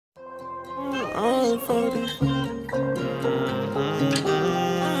I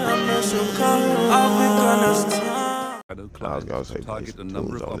was gonna say target a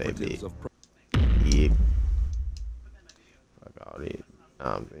number of operatives of yeah. Fuck all that.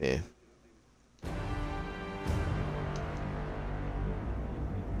 Man.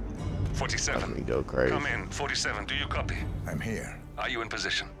 47. Go crazy. Come in. 47. Do you copy? I'm here. Are you in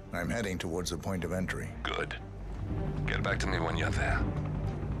position? I'm heading towards the point of entry. Good. Get back to me when you're there.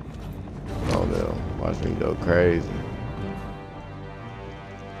 Oh no. Watch me go crazy.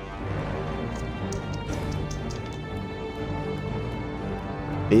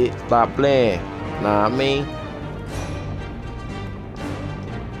 Bitch, stop playing. Nah, I mean.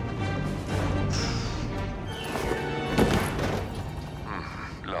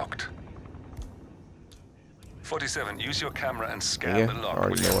 Locked. 47, use your camera and scan the lock. I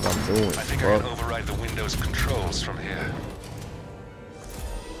already know what I'm doing. I think I can override the Windows controls from here.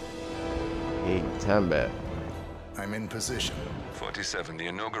 Hey, time back. I'm in position. 47, the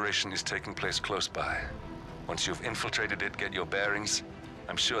inauguration is taking place close by. Once you've infiltrated it, get your bearings.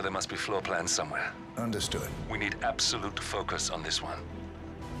 I'm sure there must be floor plans somewhere. Understood. We need absolute focus on this one.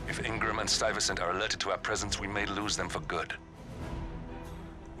 If Ingram and Stuyvesant are alerted to our presence, we may lose them for good.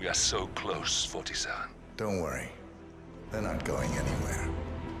 We are so close, 47. Don't worry. They're not going anywhere.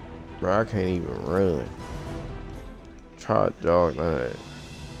 Bro, I can't even run. Try to jog that.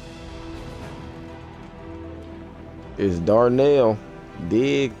 It's Darnell.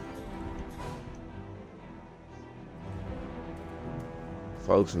 Dig.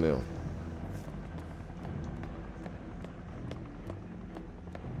 Folks now.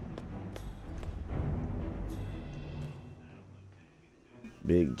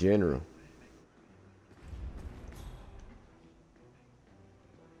 Big General.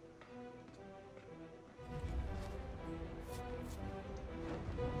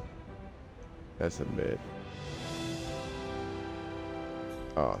 That's a bit.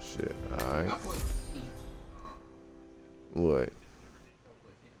 Oh shit. Alright. What?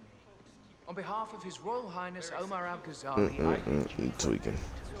 On behalf of His Royal Highness Omar Al-Ghazali, tweaking.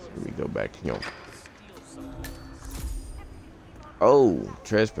 Let me go back here. Oh,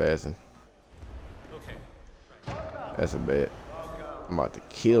 trespassing. That's a bad. I'm about to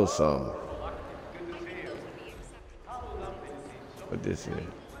kill something. What this is?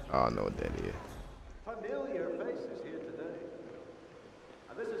 Oh, I know what that is. Familiar faces here today.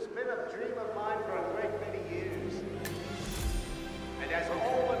 And this has been a dream of mine for a great many years. And as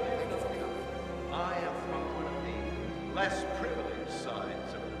all of you know, I am from one of the less privileged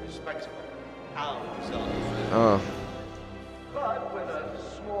sides of the respectable Al-Ghazali. But with a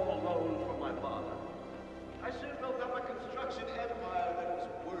small loan from my father, I soon built up a construction empire that was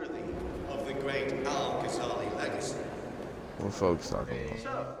worthy of the great Al-Ghazali legacy. What folks talking about?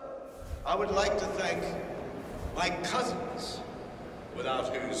 So, I would like to thank my cousins,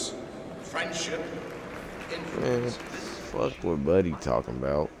 without whose friendship, influence... Man, fuck what Buddy talking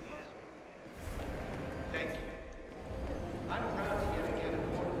about. Thank you. I'm proud to yet again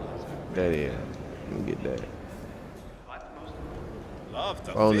immortalize my That is. Let me get that. love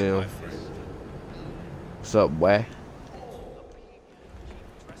to Oh, no. What's up, boy?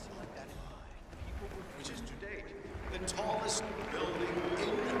 which is to date the tallest building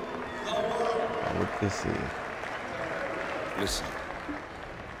in the world. What this is? Listen,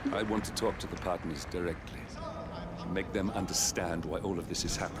 I want to talk to the partners directly. Make them understand why all of this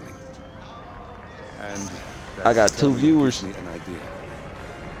is happening. And I got 2 viewers. Gives me an idea.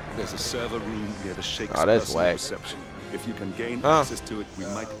 There's a server room near the Sheikh's that's personal whack. reception. If you can gain access to it, we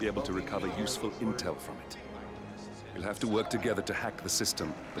might be able to recover useful intel from it. We'll have to work together to hack the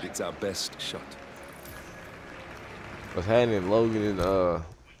system, but it's our best shot. What's happening, Logan and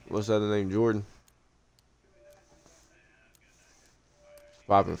what's that name, Jordan?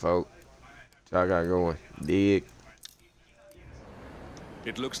 Popping, folk. Y'all got going. Dig.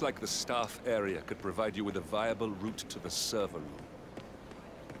 It looks like the staff area could provide you with a viable route to the server room.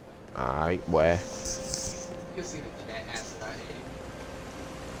 Alright, boy.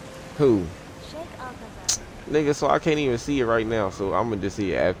 Who? Nigga, so I can't even see it right now, so I'm gonna just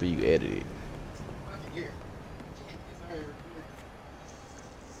see it after you edit it.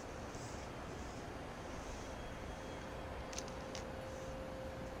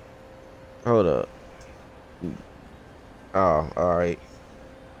 Hold up. Oh, alright.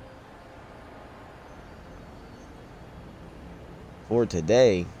 For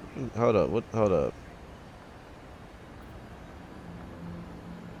today. Hold up, what? Hold up.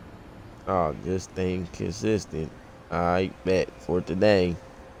 Oh, just staying consistent. Alright, bet for today.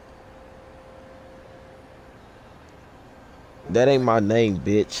 That ain't my name,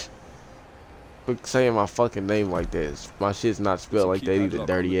 bitch. Quit saying my fucking name like that. My shit's not spelled like that either,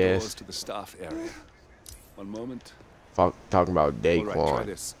 dirty ass. To the staff area. One moment. Fuck, talking about All right, try Daquan.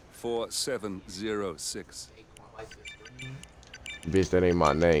 this. 4706. Bitch, that ain't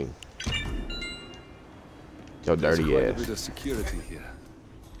my name. Your dirty There's quite a ass. bit of security here.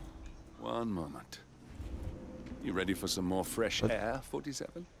 One moment. You ready for some more fresh air,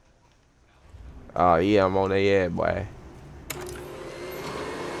 47? Oh yeah, I'm on their ass, boy.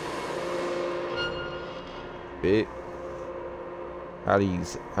 Bit. How do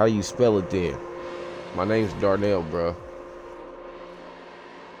you spell it then? My name's Darnell, bro.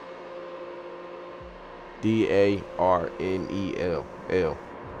 Darnell.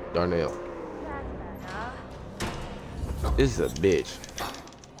 Darnell. This is a bitch.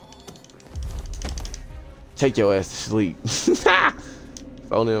 Take your ass to sleep.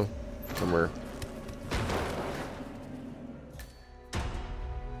 Phone him. Come here.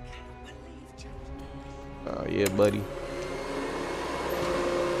 Yeah, buddy.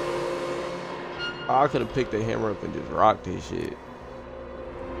 Oh, I could have picked the hammer up and just rocked his shit.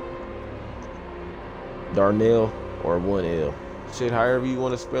 Darnell or 1L. Shit, however you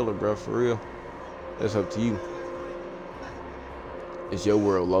want to spell it, bro, for real. That's up to you. It's your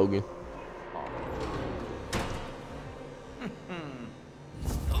world, Logan.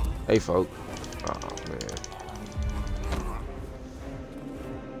 Hey, folk. Oh, man.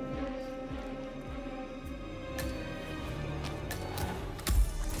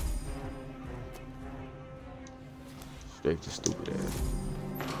 Straight to stupid ass.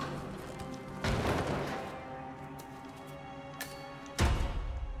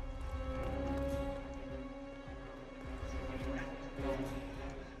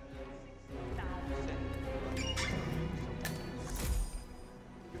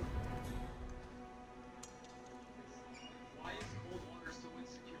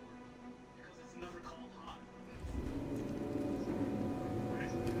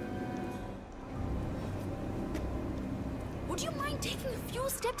 Would you mind taking a few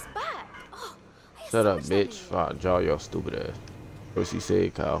steps back? Oh, Shut up, bitch. I'll jaw your stupid ass. What she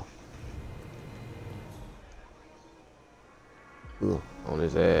said, Kyle. Ugh, on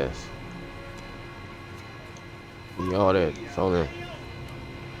his ass. Give all that. Phone him.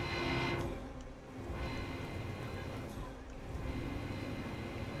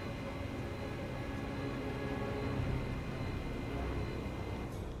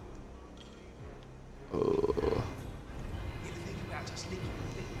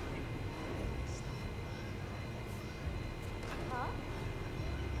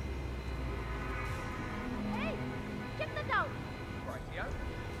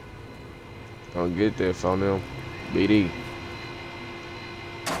 Don't get there, phone them. BD.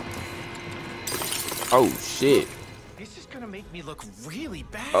 Oh shit. This is gonna make me look really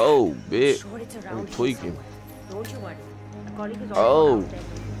bad. Oh bitch. Sure it's I'm around tweaking. Don't you worry. A colleague is Oh. on downstairs.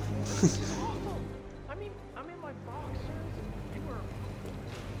 This is awful. I'm in my boxers. You were.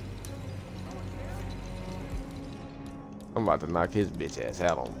 I'm about to knock his bitch ass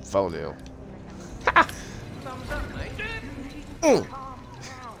out on phone them. Thumbs up, mate.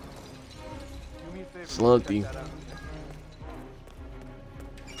 Slugged him.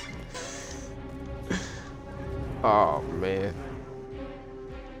 Oh man.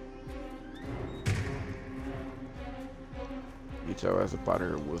 Get your ass up out of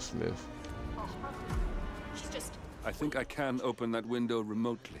here, Will Smith. I think I can open that window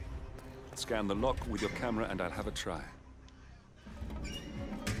remotely. Scan the lock with your camera and I'll have a try.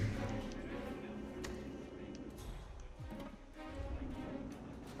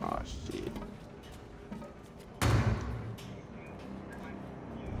 Oh shit.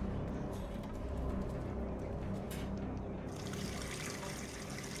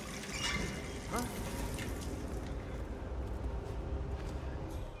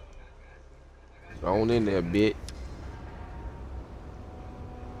 On in there, bitch.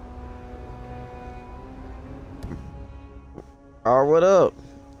 Alright, what up?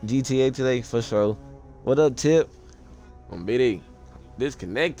 GTA today for sure. What up, Tip? I'm BD.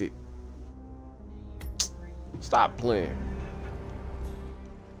 Disconnected. Stop playing.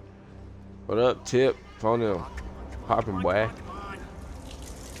 What up, Tip? Phone him. Popping, boy.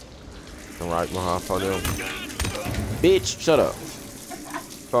 Alright, behind phone him. Bitch, shut up.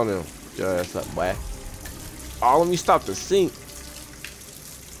 Phone him. Your ass up, boy. Oh, let me stop the sink.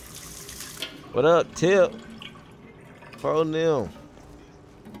 What up, Tip? Phone him.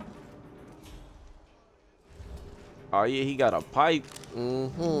 Oh yeah, he got a pipe.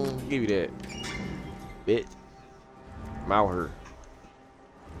 Give you that, bitch. I'm out here.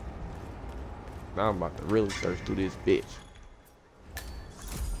 Now I'm about to really search through this bitch.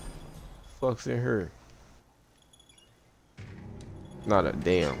 Fuck's in here? Not a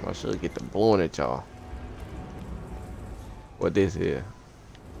damn. I should get the blowing at y'all. What this here?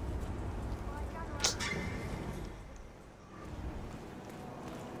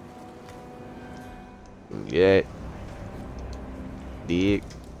 Yeah. Dig.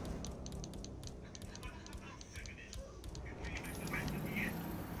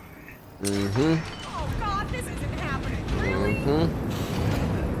 Oh God, this isn't happening. Really? Oh,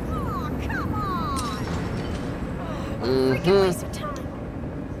 come on. Freaking waste of time.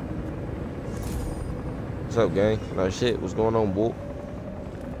 What's up, gang? Like shit, what's going on, boy?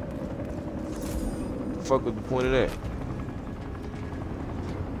 The fuck was the point of that?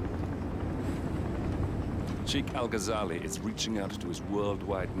 Sheikh Al-Ghazali is reaching out to his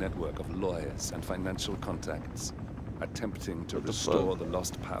worldwide network of lawyers and financial contacts, attempting to restore the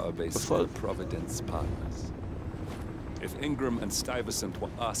lost power base of Providence Partners. If Ingram and Stuyvesant were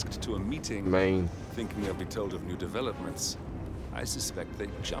asked to a meeting, thinking they'll be told of new developments, I suspect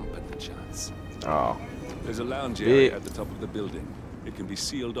they'd jump at the chance. Oh. There's a lounge area at the top of the building. It can be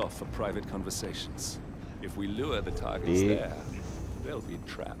sealed off for private conversations. If we lure the targets there, they'll be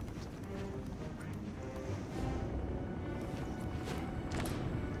trapped.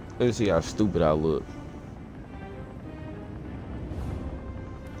 Let me see how stupid I look.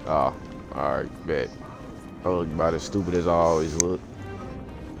 Oh, alright, bet. I look about as stupid as I always look.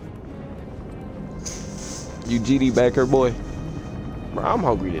 You GD back here, boy? Bro, I'm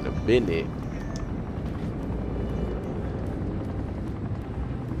hungry than a been.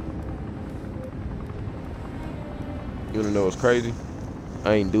 You wanna know what's crazy?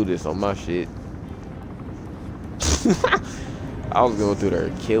 I ain't do this on my shit. I was going through there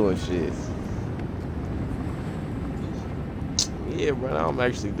killing shit. Yeah, bro, I'm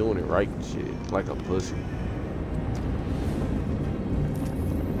actually doing it right and shit. Like a pussy.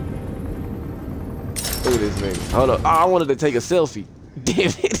 Look at this nigga. Hold up. Oh, I wanted to take a selfie.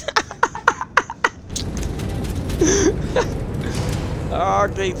 Damn it. Oh, I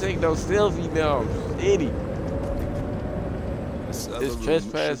can't take no selfie now. I'm shitty. It's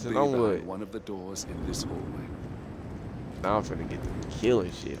trespassing on what? One of the doors in this hallway. Now I'm finna get the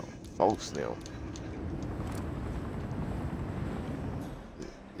killing shit on folks now.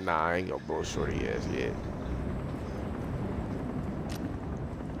 Nah, I ain't gonna blow shorty ass yet.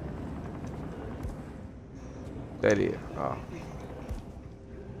 That is. Oh.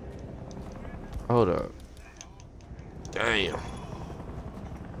 Hold up. Damn.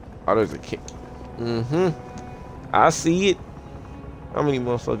 Oh, there's a kid. I see it. How many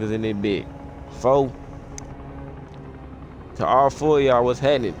motherfuckers in that bed? 4. To all 4 of y'all, what's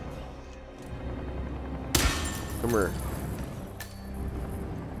happening? Come here.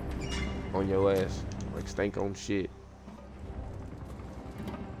 On your ass. Like stank on shit.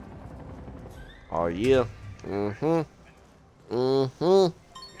 Oh yeah.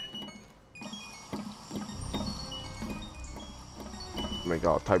 Make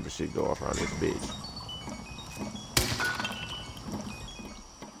all type of shit go off around this bitch.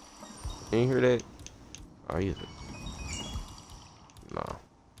 You ain't hear that? Oh, he is it. Nah.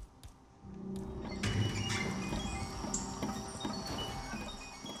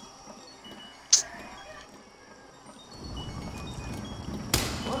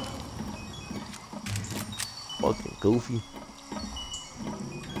 Fucking goofy.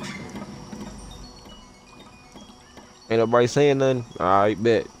 Ain't nobody saying nothing? Alright,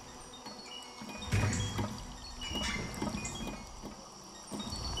 bet.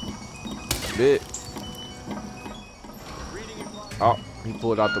 Bet. Oh, he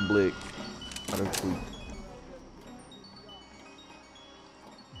pulled out the blick. I done tweaked.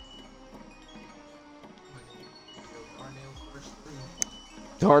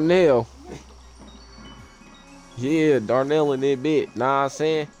 Darnell. Yeah, Darnell in that bit. Nah, I'm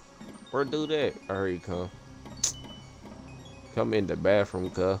saying. Where do that? I heard he come. Come in the bathroom,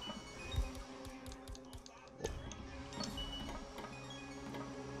 cuh.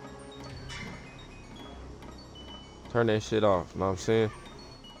 Turn that shit off, know what I'm saying?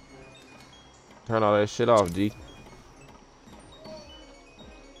 Turn all that shit off, G.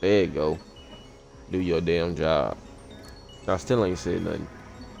 There you go. Do your damn job. I still ain't said nothing.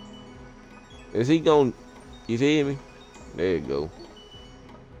 Is he gon', you feel me? There you go.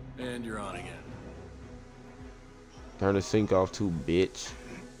 And you're on again. Turn the sink off too, bitch.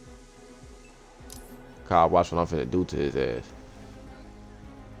 Kyle, watch what I'm finna do to his ass.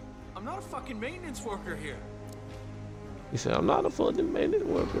 I'm not a fucking maintenance worker here. He said, I'm not a fucking maintenance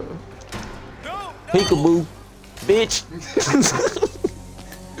worker. No! Peekaboo, bitch.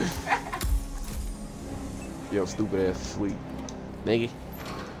 Yo, stupid ass asleep. Nigga.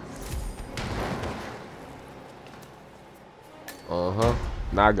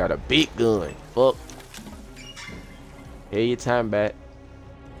 Now I got a big gun. Fuck. Here your time back.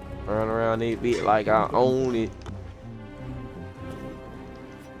 Run around it bit like I own it.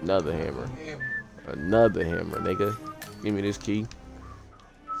 Another hammer. Another hammer, nigga. Give me this key.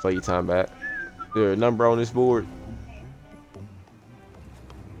 For your time back. There a number on this board?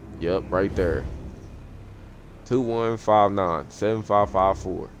 Yep, right there.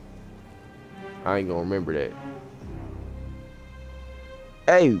 2159-7554. I ain't gonna remember that.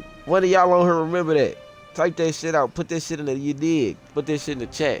 Hey, one of y'all on here remember that? Type that shit out. Put that shit in there. You dig? Put that shit in the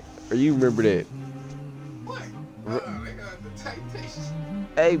chat. Or you remember that? What?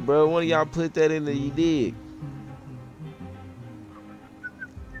 Hey, bro, one of y'all put that in there. You dig?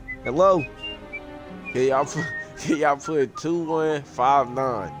 Hello? Can y'all put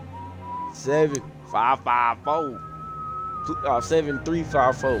 2159-7554?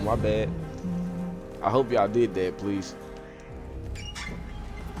 7354. My bad. I hope y'all did that, please.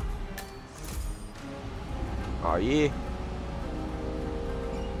 Oh yeah.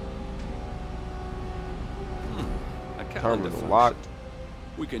 A calendar Terminal function. locked.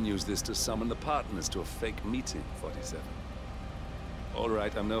 We can use this to summon the partners to a fake meeting, 47. All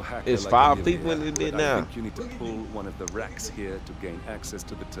right, I'm no hacker. It's like 5 Amelia, people in it but now. I think you need to pull one of the racks here to gain access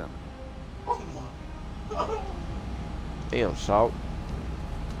to the terminal. Damn, Salt.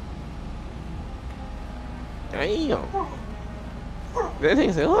 Damn. That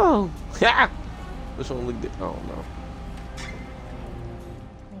thing said, oh. Which one looked at? Oh, no.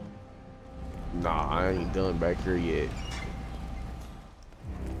 Nah, I ain't done back here yet.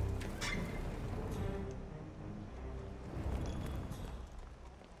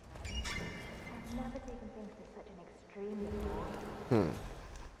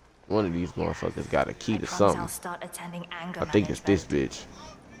 One of these motherfuckers got a key to something. I think it's this bitch.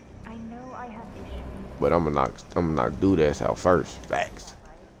 I know I have issues. But I'm gonna knock do this out first. Facts.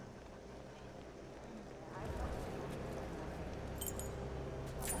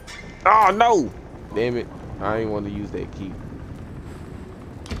 Oh no! Damn it. I ain't want to use that key.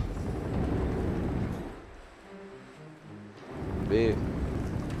 Bed.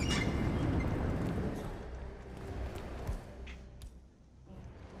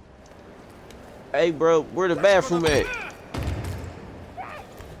 Hey bro, where the bathroom at?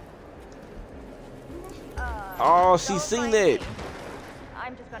 Oh, she seen it.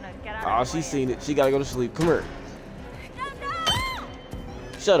 I'm just gonna get out. Oh, she seen it. She gotta go to sleep. Come here.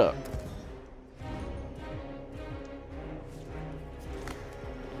 Shut up.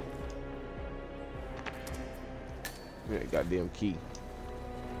 Yeah, goddamn key.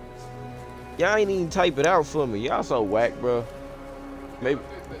 Y'all ain't even type it out for me. Y'all so whack, bro. Maybe.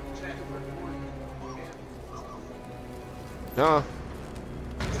 Huh?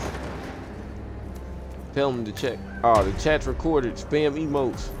 Tell them to check. Oh, the chat's recorded. Spam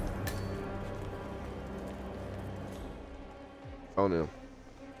emotes. Oh no.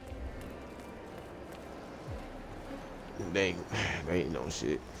 They ain't no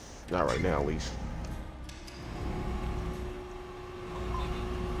shit. Not right now, at least.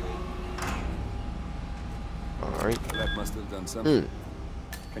 All right. That must have done something.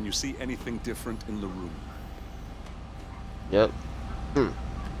 Can you see anything different in the room? Yep. Good.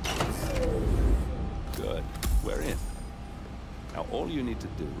 We're in. Now all you need to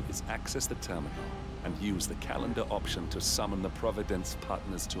do is access the terminal and use the calendar option to summon the Providence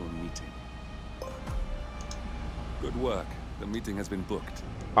partners to a meeting. Good work. The meeting has been booked.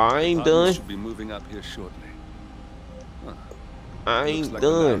 I ain't Partners done. should be moving up here shortly. Huh. I Looks ain't like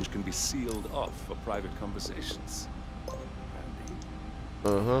the done. lounge can be sealed off for private conversations.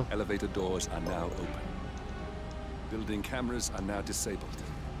 And the elevator doors are now open. Building cameras are now disabled.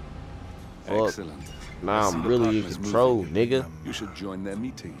 Fuck. Excellent. Nah, I see I'm the really in partners control, moving. nigga. You should join their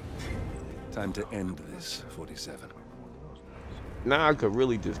meeting. Time to end this, 47. Nah, I could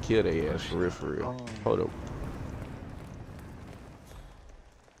really just kill their ass for real, for real. Hold up.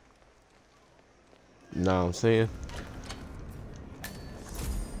 Know what I'm saying?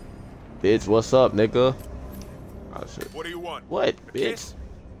 Bitch, what's up, nigga? Oh, shit. What do you want? What, bitch?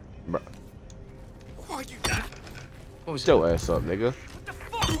 Bro. Why you? Get your ass up, nigga.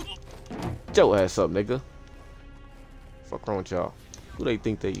 Get your ass up, nigga. Fuck wrong with y'all? Who they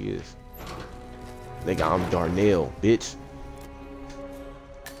think they is? Nigga, I'm Darnell, bitch.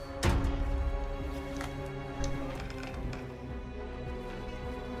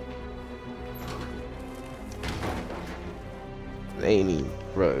 They ain't even,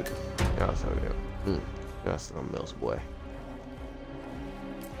 bro. Y'all so damn. That's something else, boy.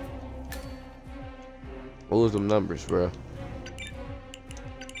 What was them numbers, bro?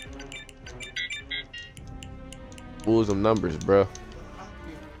 What was them numbers, bruh?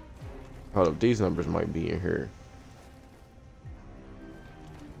 Hold up, these numbers might be in here.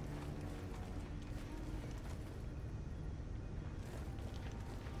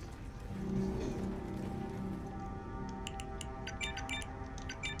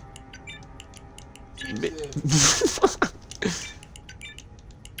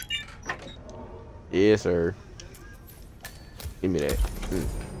 Yes, sir. Give me that.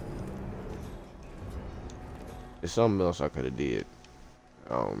 There's something else I could have did.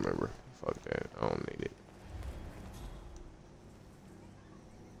 I don't remember. Fuck that. I don't need it.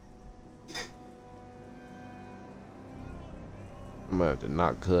 I'm gonna have to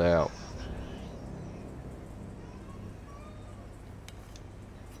knock her out.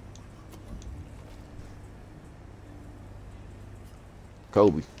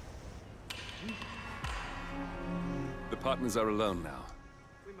 Kobe. The partners are alone now.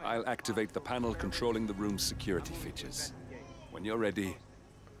 I'll activate the panel controlling the room's security features. When you're ready,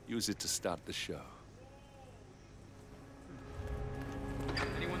 use it to start the show.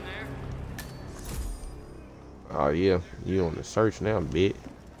 Anyone there? Oh yeah, you on the search now, bitch.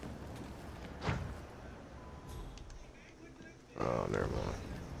 Oh, never mind.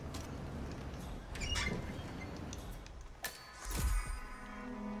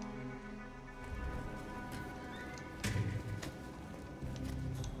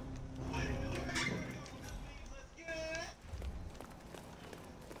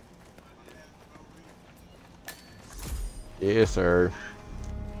 Yes, sir.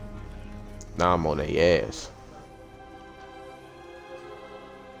 Now I'm on their ass.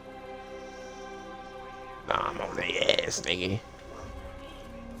 Nah, I'm on their ass, nigga.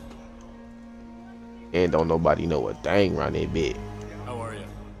 And don't nobody know a thing around that bitch. How are you?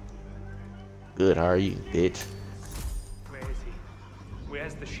 Good, how are you, bitch? Where is he?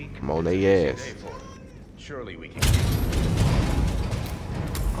 Where's the Sheik? I'm on their ass. Surely we can.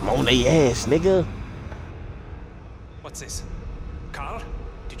 I'm on their ass, nigga. What's this? Carl?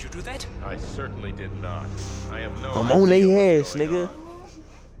 Did you do that? I certainly did not. I have no I'm on idea their what's ass, going nigga. on.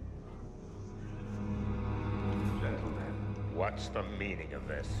 Gentlemen, what's the meaning of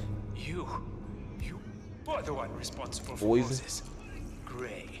this? You are the one responsible for Poison. Moses.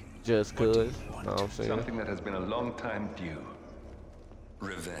 Gray. Just cuz. Know what I'm saying? Something that has been a long time due.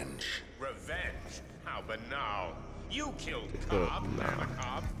 Revenge. Revenge? How banal. You killed Good. Cobb, Nah.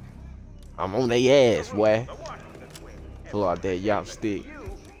 Cobb. I'm on their ass, boy. Pull out that yop stick.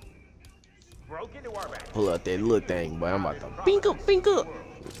 Broke into our bank. Pull out that little thing, boy. I'm about to pink up, pink up.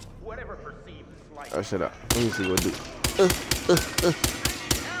 Whatever perceived slight. Oh, shut up. Let me see what it do.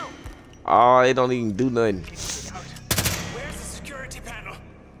 Oh, it don't even do nothing. Where's the security panel?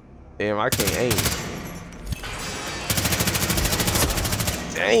 Damn, I can't aim.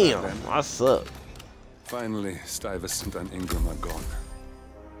 Damn, I suck. Finally, Stuyvesant and Ingram are gone.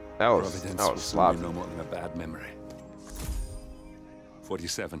 That was Providence that will was soon sloppy. be no more than a bad memory.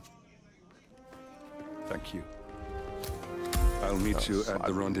 47. Thank you. I'll meet you at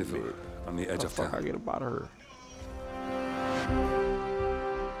the rendezvous on the edge of Fuck, I town. get about her.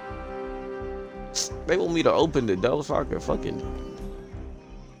 They want me to open the door so I can fucking.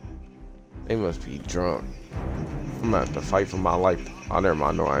 They must be drunk. I'm gonna have to fight for my life. Oh, never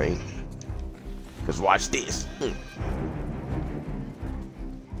mind. No, I ain't. Cause watch this.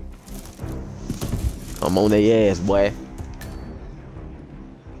 I'm on their ass, boy.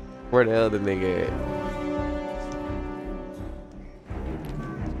 Where the other nigga at?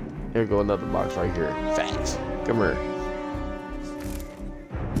 Here go another box right here. Facts. Come here.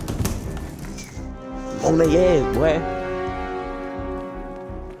 I'm on their ass, boy.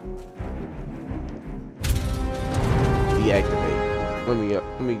 Deactivate.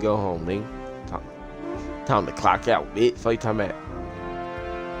 Let me go home, nigga. Time to clock out, bitch. Fight time at.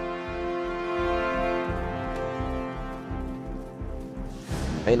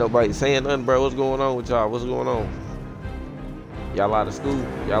 Ain't nobody saying nothing, bro. What's going on with y'all? What's going on? Y'all out of school?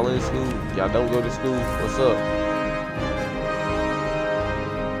 Y'all in school? Y'all don't go to school? What's up?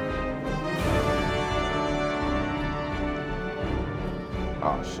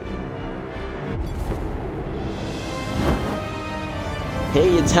 Oh shit.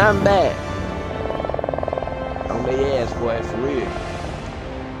 Hey, your time back. On their ass, boy, for real.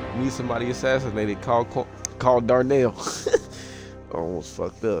 Need somebody assassinated. Call Darnell. Almost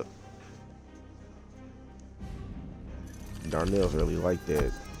fucked up. Darnell's really like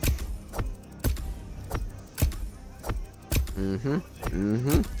that.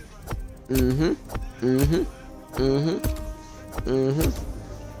 Mm-hmm.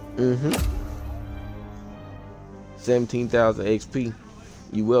 17,000 XP.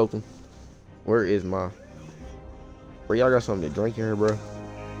 You welcome. Where is my Bro, y'all got something to drink in here, bro?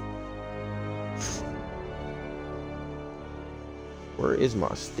 Where is my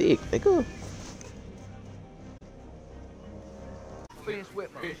stick, nigga?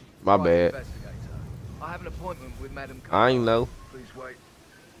 My bad. I have an appointment with Madam I ain't know. Please wait.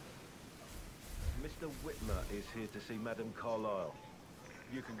 Mr. Whitmer is here to see Madam Carlyle.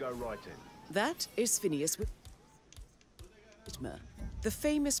 You can go right in. That is Phineas Whitmer, the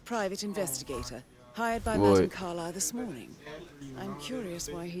famous private investigator hired by Madam Carlyle this morning. I'm curious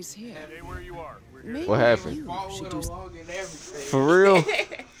why he's here. Stay where you are. Maybe What happened? you should do For real? You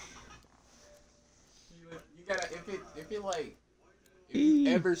gotta, if it like, if you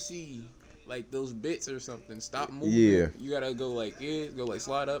ever see like those bits or something, stop moving. Yeah. You gotta go like this, go like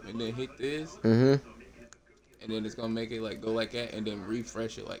slide up and then hit this. Mm-hmm. And then it's gonna make it like go like that and then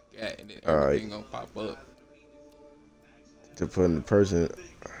refresh it like that and then All right. everything gonna pop up. To putting the person,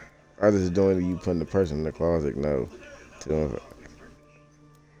 I just doing you putting the person in the closet. No. To,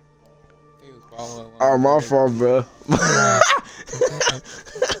 He was following along. oh, my fault, bro.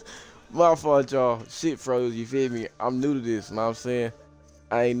 My fault, y'all. Shit froze, you feel me? I'm new to this, you know what I'm saying?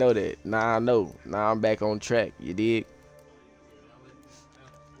 I ain't know that. Now I know. Now I'm back on track, you dig?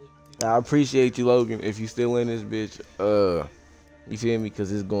 I appreciate you, Logan, if you still in this bitch. You feel me?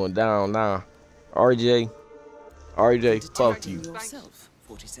 Because it's going down now. RJ, fuck you. yourself,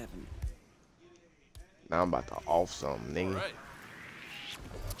 47. Now I'm about to off something, nigga. Right.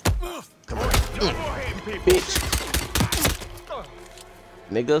 Come on. Bitch.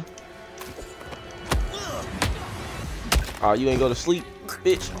 Nigga. Oh, you ain't go to sleep,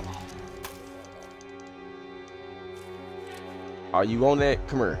 bitch. Oh, you on that?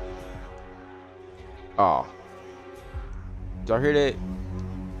 Come here. Oh. Did y'all hear that?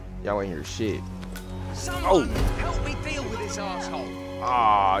 Y'all ain't hear shit. Someone help me deal with this asshole.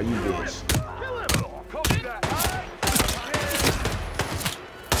 Ah, you bitch.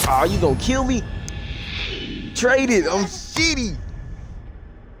 Ah, you gonna kill me? Trade it. I'm shitty.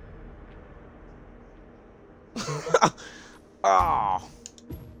 Ah.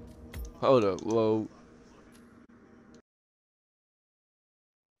 Hold up, load.